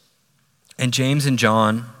And James and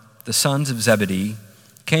John, the sons of Zebedee,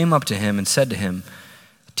 came up to him and said to him,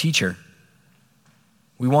 "Teacher,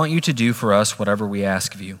 we want you to do for us whatever we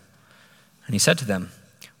ask of you." And he said to them,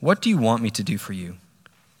 "What do you want me to do for you?"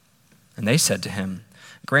 And they said to him,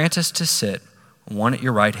 "Grant us to sit, one at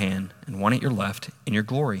your right hand and one at your left, in your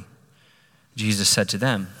glory." Jesus said to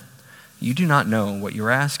them, "You do not know what you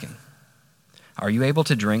are asking. Are you able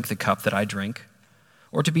to drink the cup that I drink,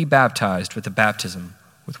 or to be baptized with the baptism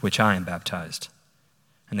with which I am baptized?"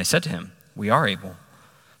 And they said to him, "We are able."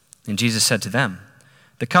 And Jesus said to them,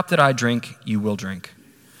 "The cup that I drink, you will drink,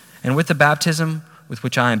 and with the baptism with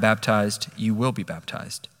which I am baptized, you will be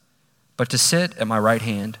baptized. But to sit at my right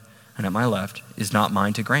hand and at my left is not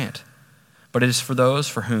mine to grant, but it is for those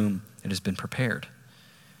for whom it has been prepared."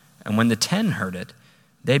 And when the 10 heard it,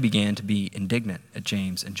 they began to be indignant at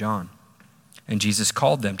James and John. And Jesus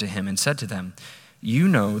called them to him and said to them, "You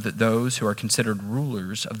know that those who are considered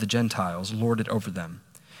rulers of the Gentiles lord it over them,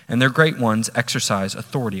 and their great ones exercise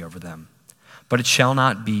authority over them. But it shall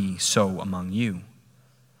not be so among you.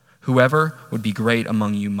 Whoever would be great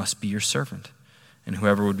among you must be your servant, and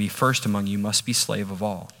whoever would be first among you must be slave of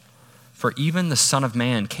all. For even the Son of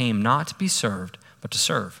Man came not to be served, but to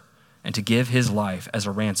serve, and to give his life as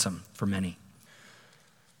a ransom for many."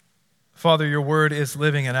 Father, your word is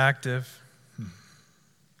living and active.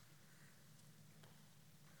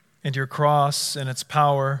 And your cross and its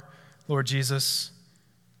power, Lord Jesus,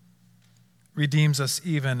 redeems us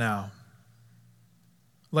even now.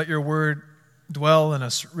 Let your word dwell in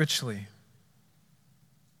us richly.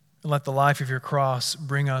 And let the life of your cross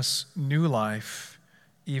bring us new life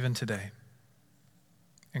even today.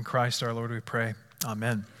 In Christ our Lord we pray.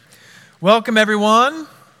 Amen. Welcome, everyone.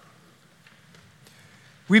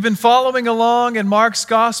 We've been following along in Mark's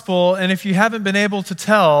gospel, and if you haven't been able to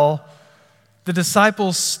tell, the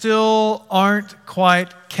disciples still aren't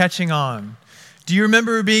quite catching on. Do you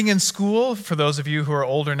remember being in school, for those of you who are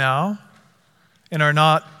older now and are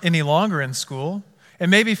not any longer in school?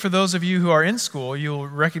 And maybe for those of you who are in school, you'll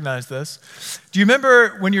recognize this. Do you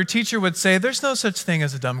remember when your teacher would say, "There's no such thing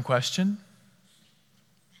as a dumb question"?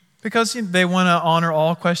 Because they want to honor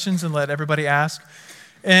all questions and let everybody ask.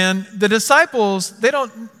 And the disciples,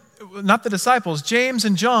 James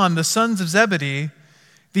and John, the sons of Zebedee,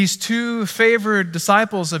 these two favored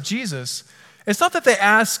disciples of Jesus, it's not that they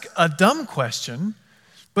ask a dumb question,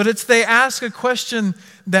 but it's they ask a question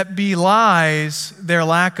that belies their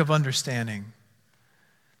lack of understanding,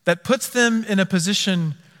 that puts them in a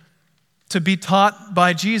position to be taught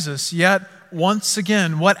by Jesus, yet once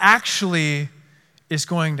again, what actually is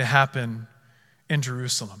going to happen in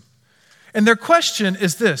Jerusalem. And their question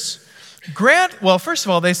is this: first of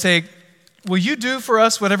all, they say, "Will you do for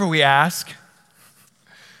us whatever we ask?"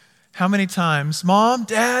 How many times, Mom,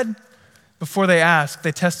 Dad, before they ask,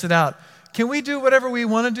 they test it out. Can we do whatever we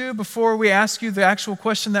want to do before we ask you the actual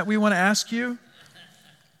question that we want to ask you?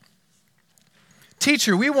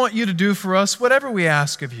 Teacher, we want you to do for us whatever we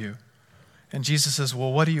ask of you. And Jesus says,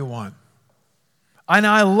 "Well, what do you want?" And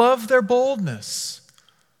I love their boldness.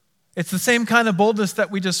 It's the same kind of boldness that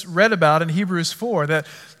we just read about in Hebrews 4, that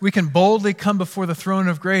we can boldly come before the throne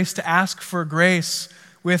of grace to ask for grace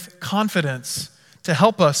with confidence to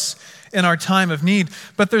help us in our time of need.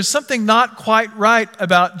 But there's something not quite right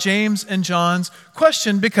about James and John's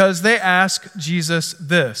question, because they ask Jesus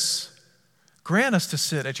this: "Grant us to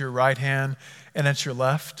sit at your right hand and at your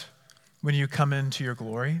left when you come into your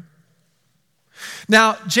glory."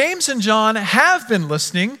 Now, James and John have been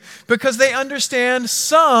listening because they understand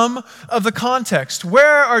some of the context.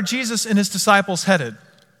 Where are Jesus and his disciples headed?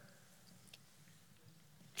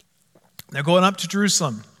 They're going up to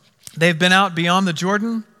Jerusalem. They've been out beyond the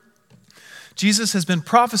Jordan. Jesus has been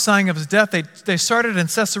prophesying of his death. They started in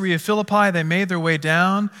Caesarea Philippi. They made their way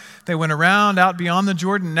down. They went around out beyond the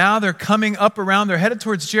Jordan. Now they're coming up around. They're headed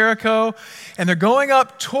towards Jericho, and they're going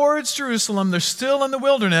up towards Jerusalem. They're still in the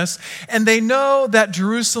wilderness, and they know that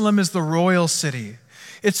Jerusalem is the royal city.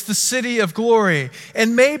 It's the city of glory.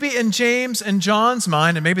 And maybe in James and John's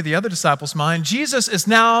mind, and maybe the other disciples' mind, Jesus is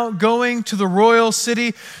now going to the royal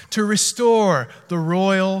city to restore the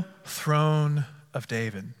royal throne of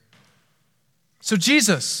David. So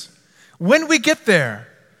Jesus, when we get there,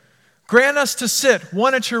 grant us to sit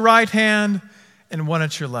one at your right hand and one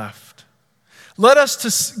at your left. Let us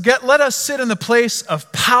sit in the place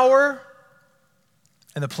of power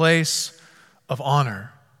and the place of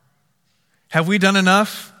honor. Have we done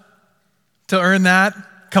enough to earn that?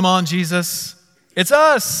 Come on, Jesus. It's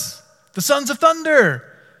us, the sons of thunder,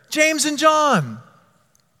 James and John.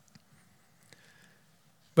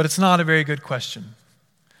 But it's not a very good question,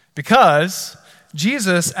 because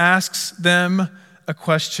Jesus asks them a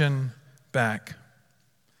question back.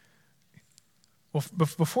 Well,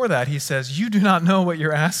 before that, he says, you do not know what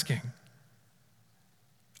you're asking.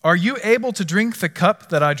 Are you able to drink the cup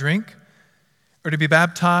that I drink, or to be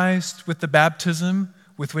baptized with the baptism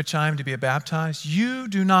with which I am to be baptized? You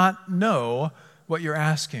do not know what you're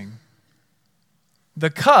asking. The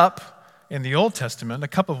cup in the Old Testament, a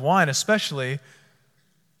cup of wine especially,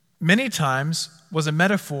 many times was a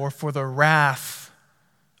metaphor for the wrath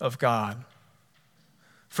of God,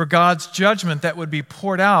 for God's judgment that would be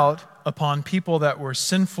poured out upon people that were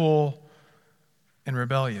sinful and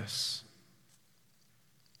rebellious.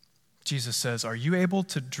 Jesus says, are you able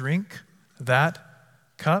to drink that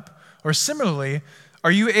cup? Or similarly,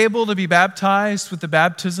 are you able to be baptized with the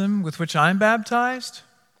baptism with which I'm baptized?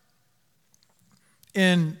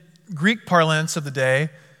 In Greek parlance of the day,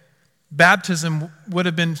 baptism would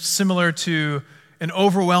have been similar to an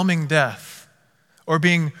overwhelming death, or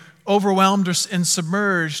being overwhelmed and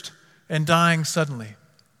submerged and dying suddenly.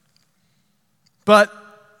 But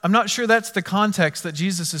I'm not sure that's the context that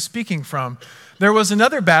Jesus is speaking from. There was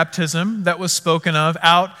another baptism that was spoken of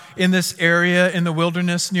out in this area in the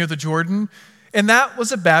wilderness near the Jordan, and that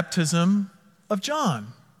was a baptism of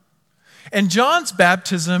John. And John's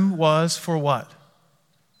baptism was for what?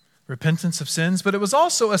 Repentance of sins, but it was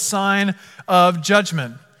also a sign of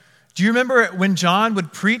judgment. Do you remember when John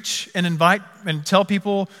would preach and invite and tell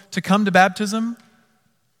people to come to baptism?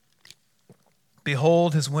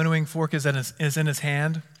 Behold, his winnowing fork is in his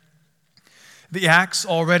hand. The axe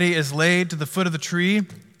already is laid to the foot of the tree.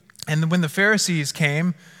 And when the Pharisees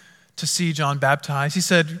came to see John baptized, he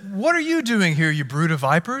said, what are you doing here, you brood of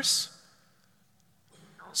vipers?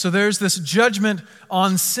 So there's this judgment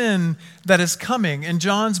on sin that is coming, and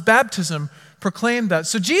John's baptism proclaimed that.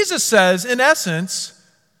 So Jesus says, in essence,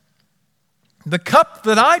 the cup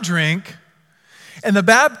that I drink and the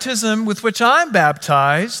baptism with which I'm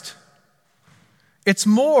baptized, it's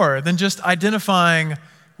more than just identifying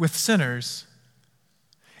with sinners.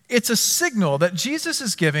 It's a signal that Jesus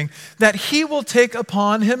is giving that he will take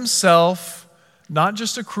upon himself not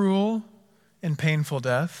just a cruel and painful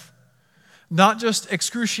death, not just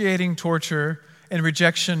excruciating torture and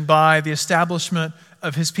rejection by the establishment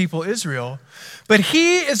of his people Israel, but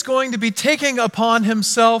he is going to be taking upon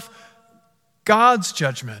himself God's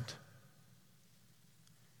judgment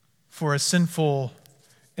for a sinful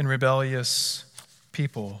and rebellious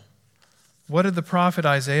people. What did the prophet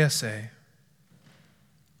Isaiah say?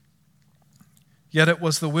 Yet it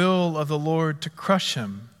was the will of the Lord to crush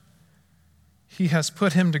him. He has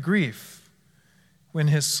put him to grief when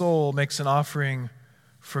his soul makes an offering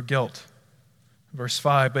for guilt. Verse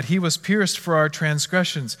 5, but he was pierced for our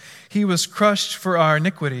transgressions. He was crushed for our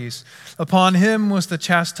iniquities. Upon him was the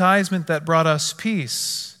chastisement that brought us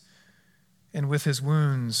peace, and with his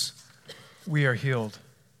wounds we are healed.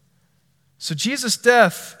 So Jesus'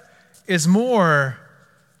 death is more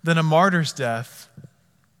than a martyr's death.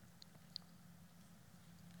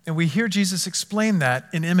 And we hear Jesus explain that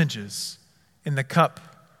in images, in the cup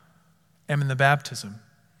and in the baptism.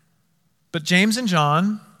 But James and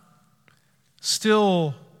John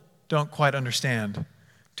still don't quite understand,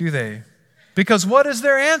 do they? Because what is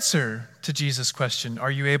their answer to Jesus' question,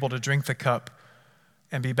 are you able to drink the cup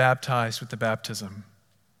and be baptized with the baptism?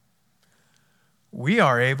 We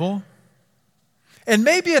are able. And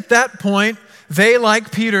maybe at that point, they,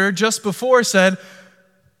 like Peter just before, said,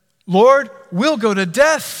 Lord, we'll go to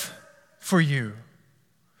death for you.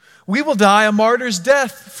 We will die a martyr's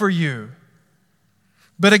death for you.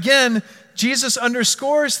 But again, Jesus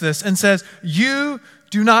underscores this and says, you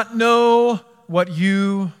do not know what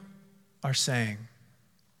you are saying.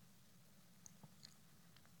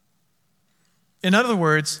 In other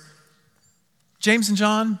words, James and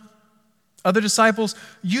John, other disciples,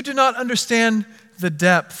 you do not understand the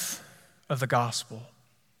depth of the gospel.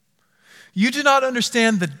 You do not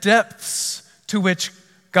understand the depths to which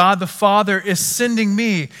God the Father is sending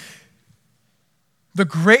me, the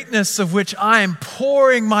greatness of which I am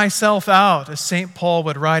pouring myself out, as St. Paul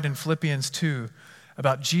would write in Philippians 2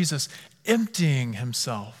 about Jesus emptying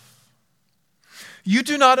himself. You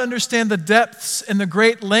do not understand the depths and the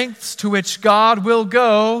great lengths to which God will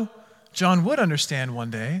go. John would understand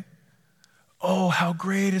one day. Oh, how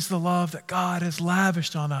great is the love that God has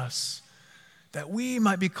lavished on us, that we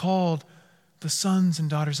might be called the sons and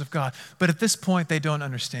daughters of God. But at this point, they don't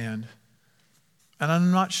understand. And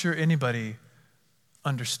I'm not sure anybody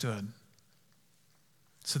understood.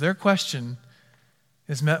 So their question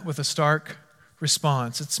is met with a stark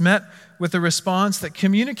response. It's met with a response that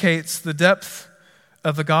communicates the depth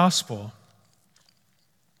of the gospel.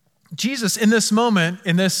 Jesus, in this moment,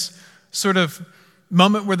 in this sort of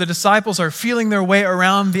moment where the disciples are feeling their way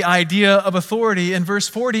around the idea of authority, in verse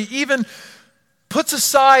 40, even puts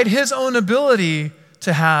aside his own ability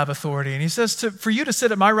to have authority. And he says, for you to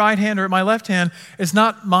sit at my right hand or at my left hand is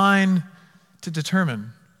not mine to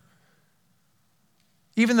determine.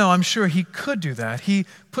 Even though I'm sure he could do that, he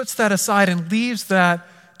puts that aside and leaves that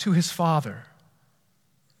to his Father.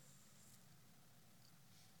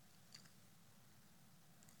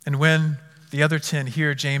 And when the other 10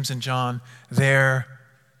 hear James and John, they're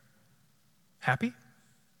happy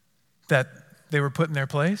that they were put in their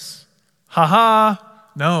place.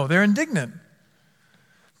 No, they're indignant.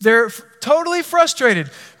 They're totally frustrated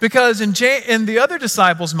because in the other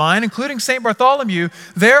disciples' mind, including St. Bartholomew,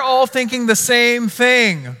 they're all thinking the same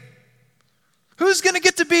thing. Who's going to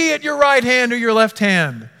get to be at your right hand or your left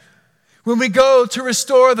hand when we go to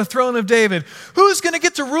restore the throne of David? Who's going to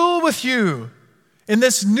get to rule with you in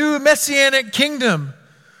this new messianic kingdom?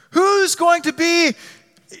 Who's going to be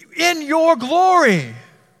in your glory?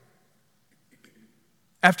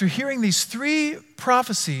 After hearing these three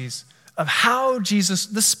prophecies of how Jesus,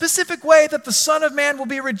 the specific way that the Son of Man will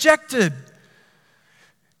be rejected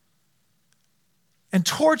and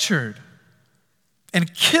tortured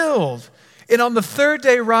and killed, and on the third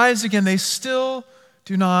day rise again, they still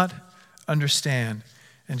do not understand.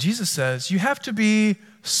 And Jesus says, you have to be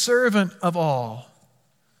servant of all.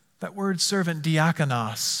 That word servant,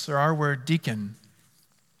 diakonos, or our word deacon.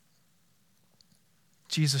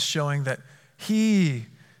 Jesus showing that he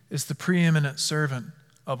is the preeminent servant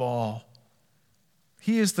of all.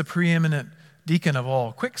 He is the preeminent deacon of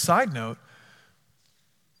all. Quick side note,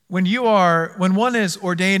 when one is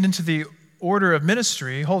ordained into the order of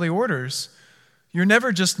ministry, holy orders, you're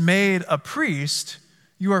never just made a priest,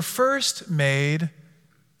 you are first made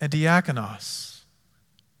a diakonos.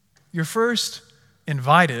 You're first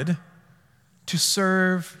invited to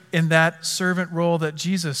serve in that servant role that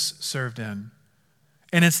Jesus served in.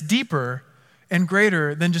 And it's deeper and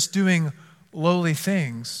greater than just doing lowly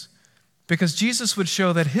things, because Jesus would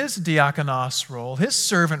show that his diakonos role, his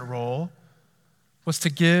servant role, was to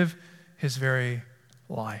give his very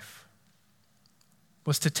life,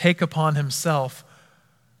 was to take upon himself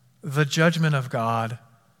the judgment of God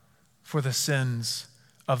for the sins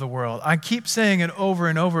of the world. I keep saying it over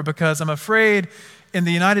and over because I'm afraid in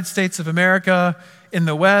the United States of America, in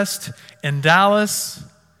the West, in Dallas,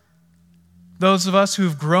 those of us who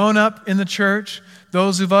have grown up in the church,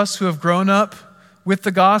 those of us who have grown up with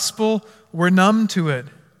the gospel, we're numb to it.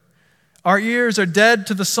 Our ears are dead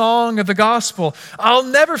to the song of the gospel. I'll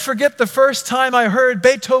never forget the first time I heard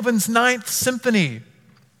Beethoven's Ninth Symphony.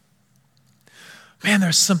 Man,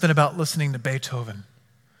 there's something about listening to Beethoven.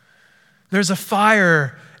 There's a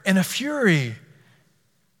fire and a fury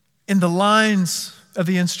in the lines of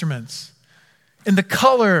the instruments, in the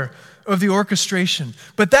color of the orchestration.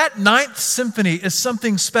 But that Ninth Symphony is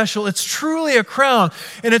something special. It's truly a crown,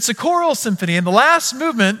 and it's a choral symphony. In the last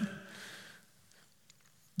movement,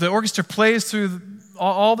 the orchestra plays through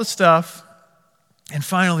all the stuff, and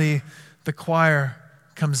finally, the choir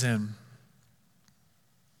comes in.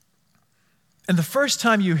 And the first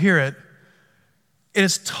time you hear it, it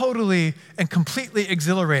is totally and completely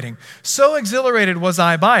exhilarating. So exhilarated was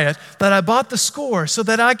I by it that I bought the score so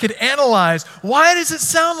that I could analyze, why does it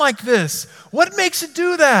sound like this? What makes it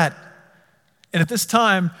do that? And at this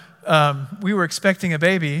time, we were expecting a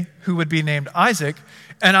baby who would be named Isaac,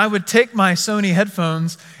 and I would take my Sony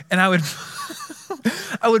headphones and I would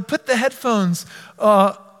I would put the headphones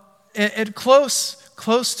at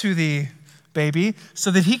close to the baby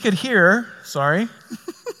so that he could hear, so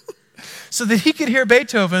that he could hear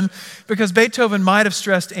Beethoven, because Beethoven might have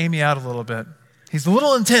stressed Amy out a little bit. He's a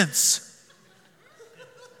little intense.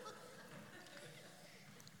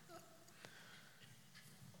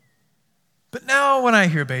 But now when I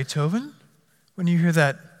hear Beethoven, when you hear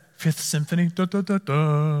that Fifth Symphony, da, da, da,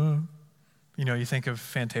 da, you think of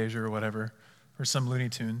Fantasia or whatever, or some Looney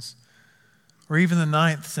Tunes, or even the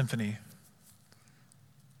Ninth Symphony,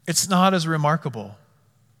 it's not as remarkable.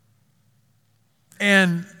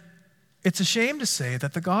 And it's a shame to say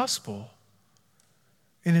that the gospel,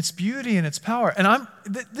 in its beauty and its power, and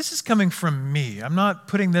this is coming from me. I'm not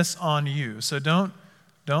putting this on you, so don't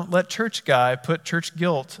let church guy put church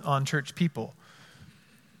guilt on church people.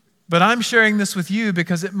 But I'm sharing this with you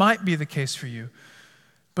because it might be the case for you.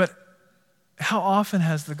 But how often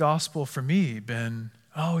has the gospel for me been,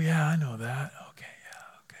 oh yeah, I know that. Okay,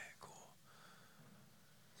 cool.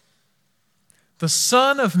 The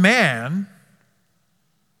Son of Man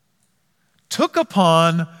took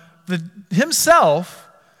upon himself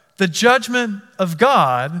the judgment of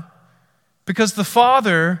God because the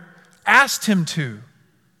Father asked him to.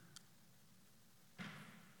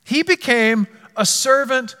 He became a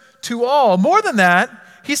servant to all. More than that,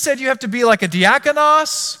 he said you have to be like a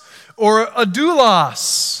diakonos or a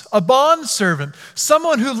doulos, a bondservant,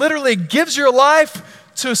 someone who literally gives your life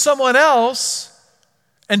to someone else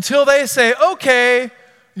until they say, okay,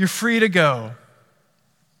 you're free to go.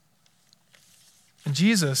 And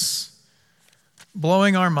Jesus,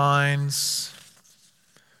 blowing our minds,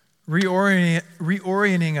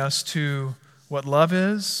 reorienting us to what love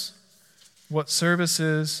is, what service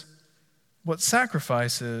is, what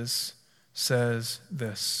sacrifice is, says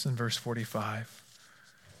this in verse 45.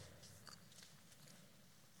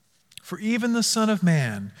 For even the Son of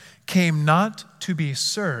Man came not to be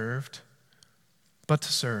served, but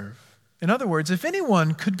to serve. In other words, if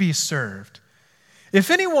anyone could be served, if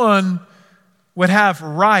anyone would have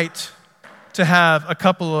right to have a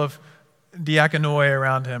couple of diakonoi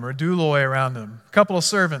around him or douloi around him, a couple of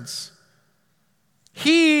servants,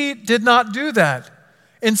 he did not do that.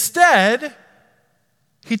 Instead,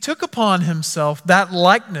 he took upon himself that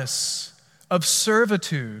likeness of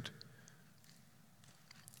servitude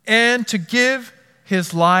and to give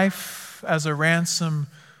his life as a ransom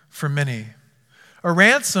for many. A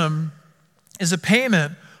ransom is a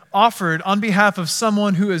payment offered on behalf of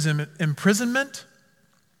someone who is in imprisonment,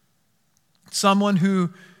 someone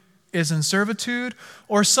who is in servitude,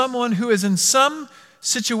 or someone who is in some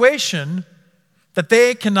situation that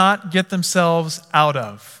they cannot get themselves out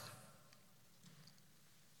of.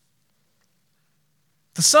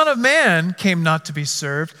 The Son of Man came not to be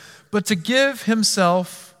served, but to give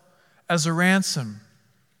himself as a ransom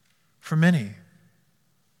for many.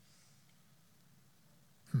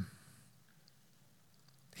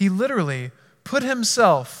 He literally put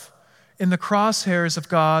himself in the crosshairs of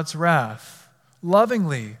God's wrath,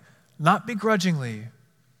 lovingly, not begrudgingly.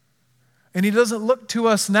 And he doesn't look to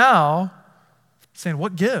us now saying,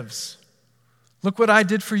 what gives? Look what I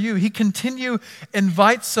did for you. He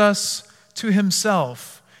invites us to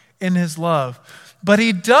himself in his love. But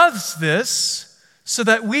he does this so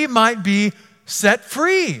that we might be set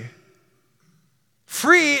free.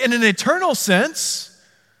 Free in an eternal sense,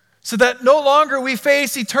 so that no longer we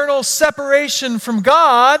face eternal separation from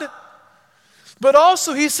God, but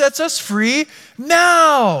also he sets us free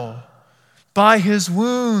now. By his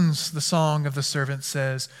wounds, the song of the servant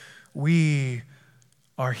says, we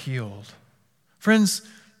are healed. Friends,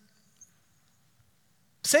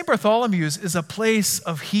 St. Bartholomew's is a place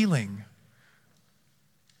of healing.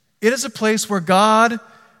 It is a place where God,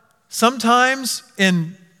 sometimes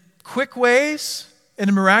in quick ways,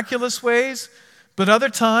 in miraculous ways, but other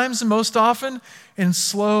times, and most often, in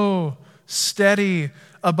slow, steady,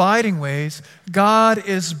 abiding ways, God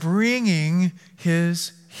is bringing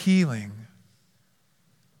his healing.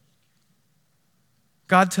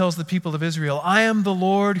 God tells the people of Israel, I am the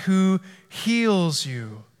Lord who heals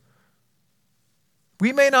you.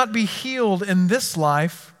 We may not be healed in this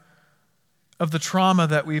life of the trauma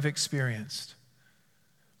that we've experienced,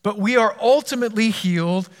 but we are ultimately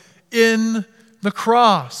healed in the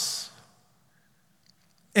cross.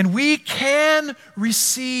 And we can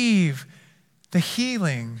receive the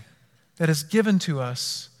healing that is given to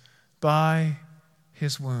us by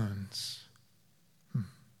his wounds.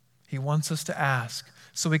 He wants us to ask.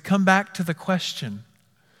 So we come back to the question.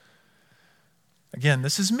 Again,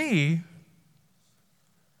 this is me.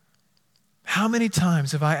 How many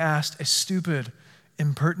times have I asked a stupid,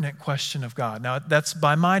 impertinent question of God? Now, that's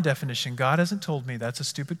by my definition. God hasn't told me that's a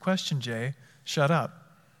stupid question, Jay. Shut up.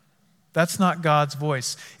 That's not God's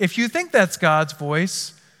voice. If you think that's God's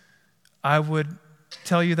voice, I would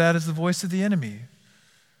tell you that is the voice of the enemy.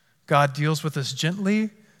 God deals with us gently.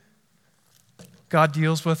 God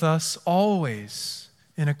deals with us always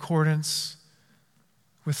in accordance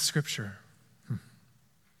with Scripture.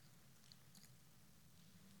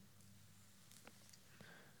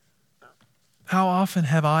 How often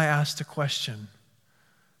have I asked a question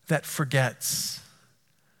that forgets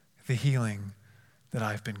the healing that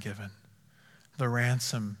I've been given, the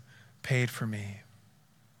ransom paid for me?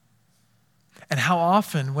 And how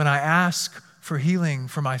often, when I ask for healing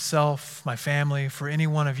for myself, my family, for any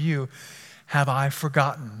one of you, have I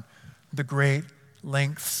forgotten the great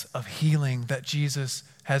lengths of healing that Jesus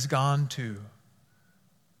has gone to?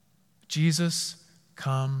 Jesus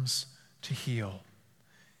comes to heal.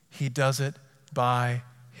 He does it by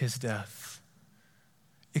his death.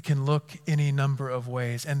 It can look any number of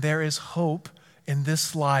ways, and there is hope in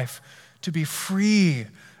this life to be free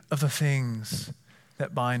of the things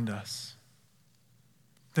that bind us.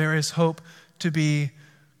 There is hope to be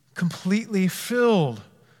completely filled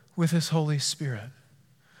with his Holy Spirit.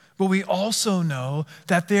 But we also know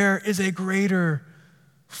that there is a greater,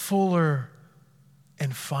 fuller,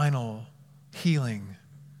 and final healing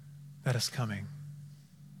that is coming.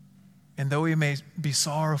 And though we may be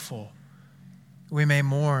sorrowful, we may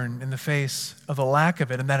mourn in the face of the lack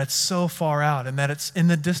of it, and that it's so far out, and that it's in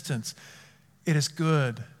the distance. It is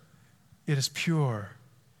good, it is pure,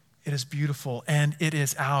 it is beautiful, and it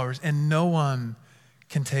is ours, and no one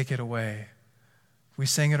can take it away. We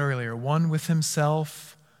sang it earlier, one with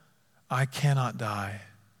himself, I cannot die.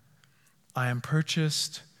 I am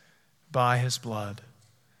purchased by his blood.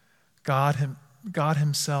 God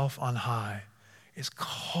himself on high is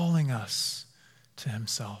calling us to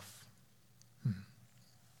himself.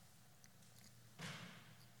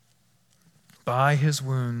 By his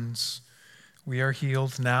wounds, we are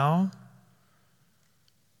healed now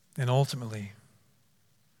and ultimately.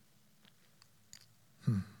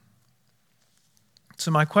 So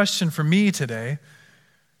my question for me today,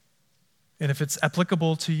 and if it's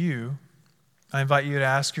applicable to you, I invite you to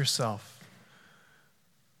ask yourself,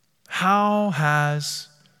 how has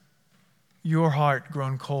your heart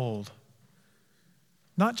grown cold?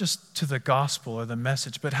 Not just to the gospel or the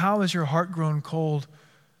message, but how has your heart grown cold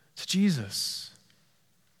to Jesus?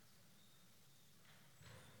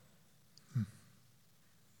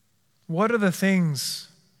 What are the things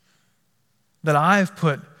that I've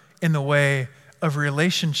put in the way of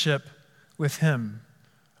relationship with him?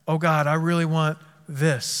 Oh God, I really want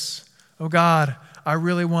this. Oh God, I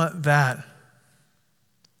really want that.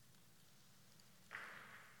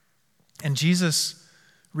 And Jesus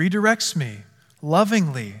redirects me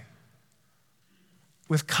lovingly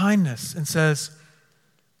with kindness and says,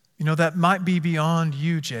 you know, that might be beyond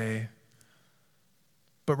you, Jay,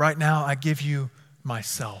 but right now I give you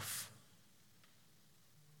myself.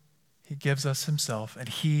 He gives us himself, and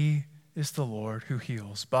he is the Lord who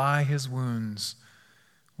heals. By his wounds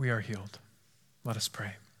we are healed. Let us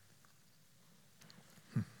pray.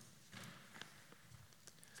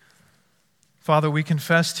 Father, we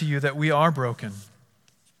confess to you that we are broken,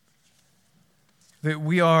 that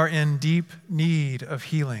we are in deep need of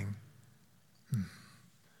healing.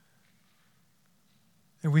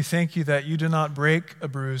 And we thank you that you do not break a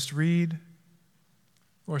bruised reed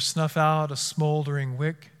or snuff out a smoldering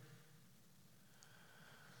wick,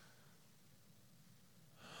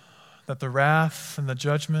 that the wrath and the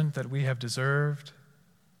judgment that we have deserved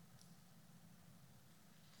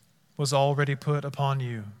was already put upon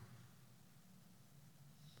you.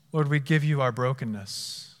 Lord, we give you our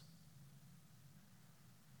brokenness,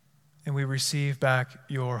 and we receive back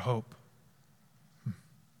your hope.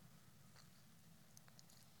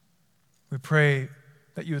 We pray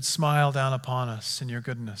that you would smile down upon us in your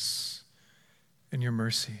goodness and your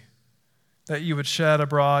mercy, that you would shed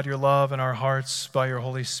abroad your love in our hearts by your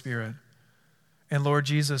Holy Spirit. And Lord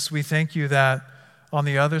Jesus, we thank you that on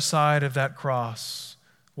the other side of that cross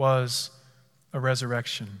was a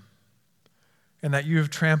resurrection, and that you have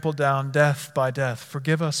trampled down death by death.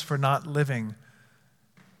 Forgive us for not living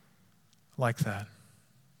like that.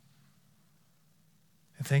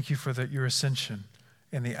 And thank you for your ascension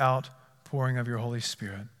and the outpouring of your Holy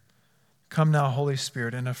Spirit. Come now, Holy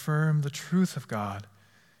Spirit, and affirm the truth of God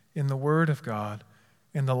in the Word of God,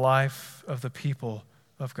 in the life of the people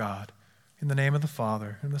of God. In the name of the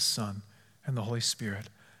Father, and the Son, and the Holy Spirit.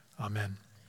 Amen.